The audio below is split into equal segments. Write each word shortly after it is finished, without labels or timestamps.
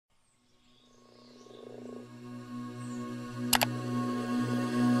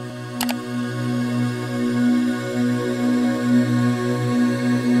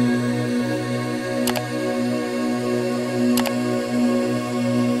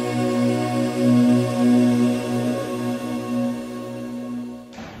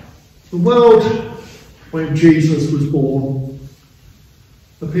world when Jesus was born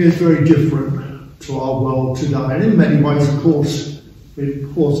appears very different to our world today, and in many ways, of course, it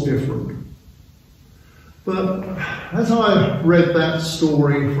was different. But as I read that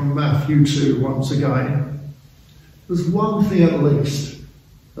story from Matthew 2 once again, there's one thing at least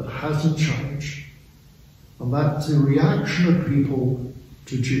that hasn't changed, and that's the reaction of people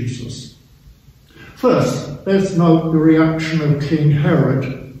to Jesus. First, let's note the reaction of King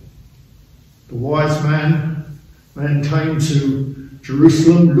Herod. The wise man came to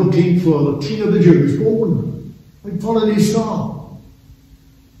Jerusalem looking for the King of the Jews born. They followed his star.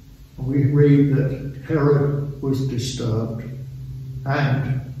 And we read that Herod was disturbed,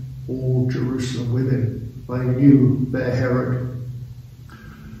 and all Jerusalem with him. They knew their Herod.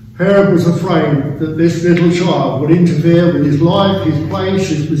 Herod was afraid that this little child would interfere with his life, his place,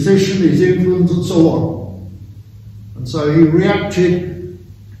 his position, his influence, and so on. And so he reacted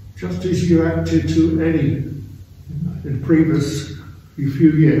just as he reacted to any in the previous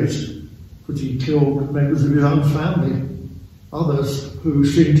few years, because he killed members of his own family, others who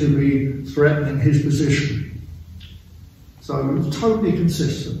seemed to be threatening his position. So it was totally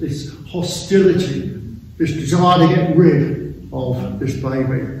consistent, this hostility, this desire to get rid of this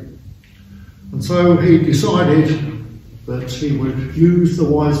baby. And so he decided that he would use the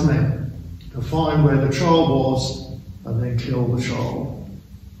wise men to find where the child was and then kill the child.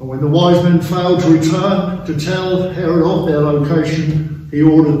 And when the wise men failed to return to tell Herod of their location, he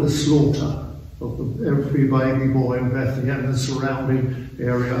ordered the slaughter of every baby boy in Bethlehem and the surrounding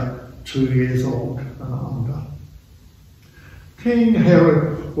area 2 years old and under. King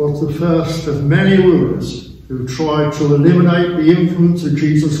Herod was the first of many rulers who tried to eliminate the influence of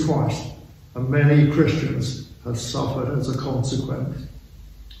Jesus Christ, and many Christians have suffered as a consequence.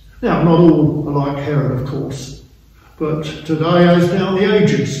 Now, not all are like Herod, of course, but today, as down the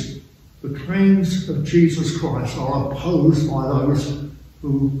ages, the claims of Jesus Christ are opposed by those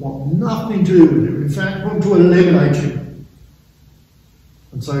who want nothing to do with him, in fact, want to eliminate him.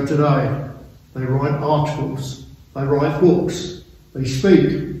 And so today, they write articles, they write books, they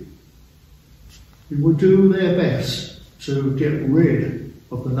speak. They will do their best to get rid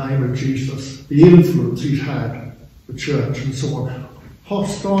of the name of Jesus, the influence he's had, the church and so on.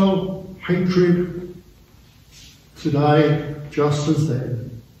 Hostile, hatred, today just as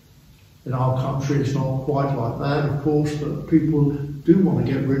then. In our country it's not quite like that, of course, but people do want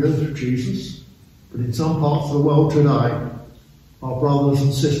to get rid of Jesus. But in some parts of the world today, our brothers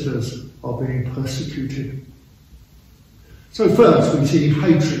and sisters are being persecuted. So first we see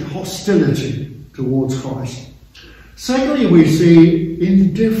hatred, hostility towards Christ. Secondly, we see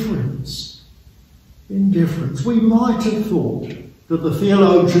indifference. Indifference. We might have thought that the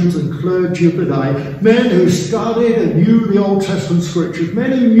theologians and clergy of the day, men who studied and knew the Old Testament scriptures,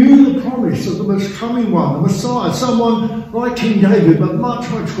 men who knew the promise of the coming one, the Messiah, someone like King David, but much,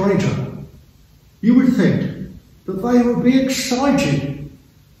 much greater, you would think that they would be excited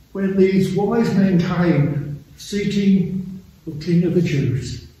when these wise men came seeking the King of the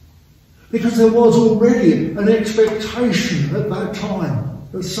Jews. Because there was already an expectation at that time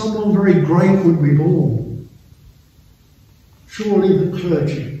that someone very great would be born. Surely the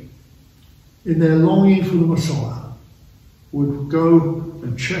clergy, in their longing for the Messiah, would go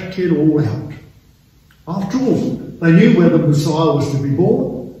and check it all out. After all, they knew where the Messiah was to be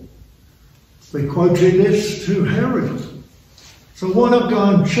born. They quoted this to Herod. So why not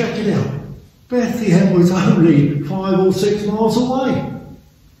go and check it out? Bethlehem was only 5 or 6 miles away.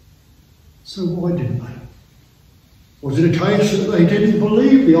 So why didn't they? Was it a case that they didn't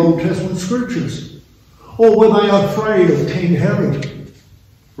believe the Old Testament scriptures? Or were they afraid of King Herod?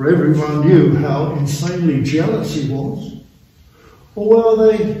 For everyone knew how insanely jealous he was. Or were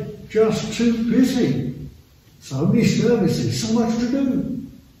they just too busy? So many services, so much to do.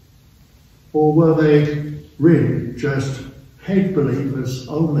 Or were they really just head believers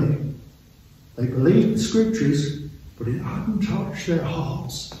only? They believed the scriptures, but it hadn't touched their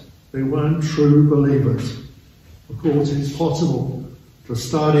hearts. They weren't true believers. Of course, it's possible to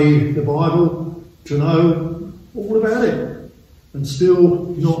study the Bible, to know all about it, and still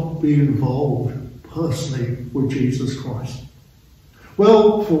not be involved personally with Jesus Christ.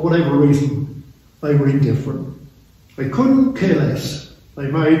 Well, for whatever reason, they were indifferent. They couldn't care less. They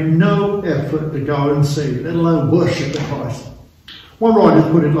made no effort to go and see, let alone worship the Christ. One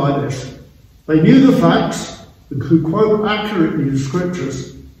writer put it like this: they knew the facts and could quote accurately the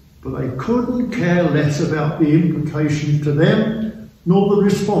scriptures, but they couldn't care less about the implications to them, nor the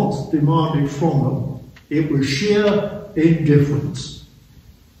response demanded from them. It was sheer indifference.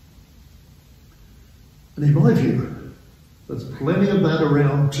 And in my view, there's plenty of that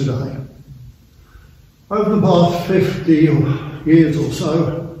around today. Over the past 50 years or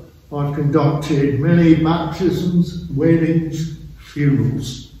so, I've conducted many baptisms, weddings,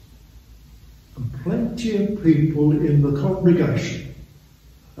 funerals, and plenty of people in the congregation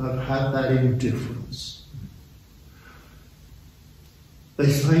have had that indifference. They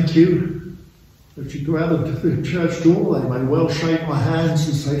thank you. As you go out of the church door, they may well shake my hands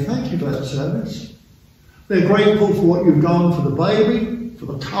and say, thank you for that service. They're grateful for what you've done for the baby, for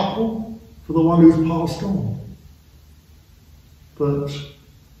the couple, for the one who's passed on. But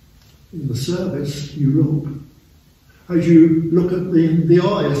in the service, you look. As you look at the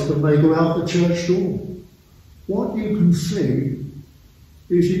eyes when they go out the church door, what you can see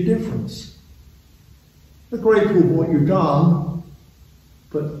is indifference. They're grateful for what you've done,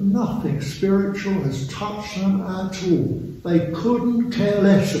 but nothing spiritual has touched them at all. They couldn't care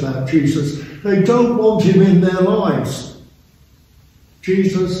less about Jesus. They don't want him in their lives.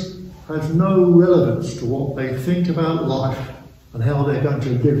 Jesus has no relevance to what they think about life and how they're going to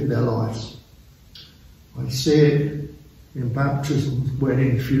live their lives. I see it in baptisms,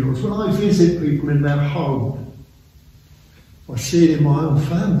 weddings, funerals. When I visit people in their home, I see it in my own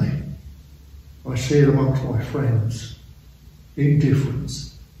family. I see it amongst my friends.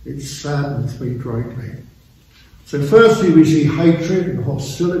 Indifference. It saddens me greatly. So firstly, we see hatred and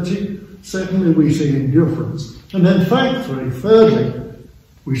hostility. Secondly, we see indifference. And then thankfully, thirdly,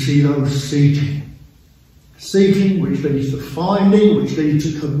 we see those seeking. Seeking, which leads to finding, which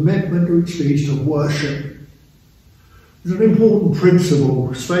leads to commitment, which leads to worship. There's an important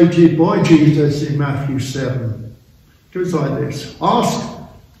principle stated by Jesus in Matthew 7. It goes like this: ask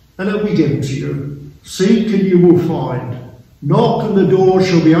and it will be given to you. Seek and you will find. Knock and the door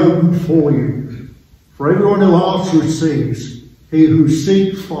shall be opened for you. For everyone who asks receives. He who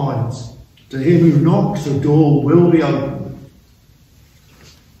seeks finds. To him who knocks the door will be opened.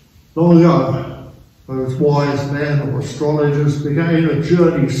 Long ago, those wise men or astrologers began a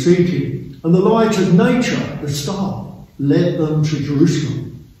journey seeking, and the light of nature, the star, led them to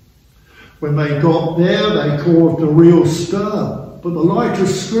Jerusalem. When they got there, they caused a real stir, but the light of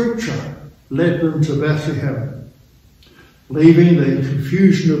Scripture led them to Bethlehem. Leaving the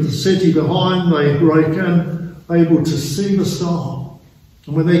confusion of the city behind, they were again able to see the star.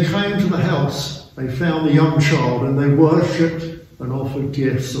 And when they came to the house, they found the young child, and they worshipped and offered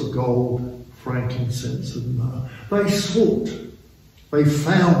gifts of gold, frankincense, and myrrh. They sought, they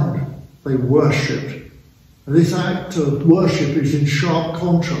found, they worshipped. And this act of worship is in sharp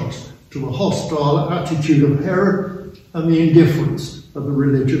contrast to the hostile attitude of Herod and the indifference of the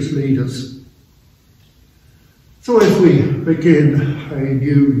religious leaders. So as we begin a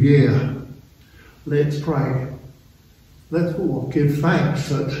new year, let's pray. Let's all give thanks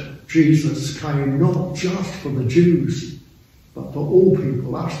that Jesus came not just for the Jews, but for all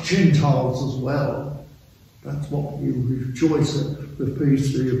people, us Gentiles as well. That's what we rejoice at the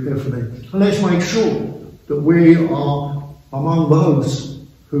Feast of the Epiphany. And let's make sure that we are among those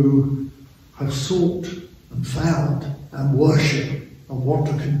who have sought and found and worshipped and want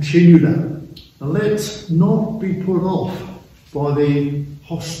to continue that. And let's not be put off by the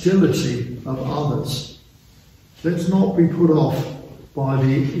hostility of others. Let's not be put off by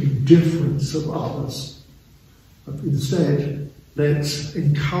the indifference of others. But instead, let's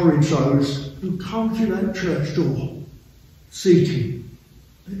encourage those who come through that church door, seeking.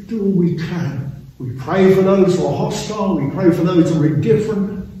 Let's do all we can. We pray for those who are hostile, we pray for those who are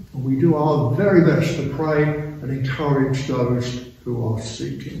indifferent, and we do our very best to pray and encourage those who are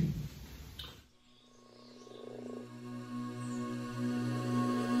seeking.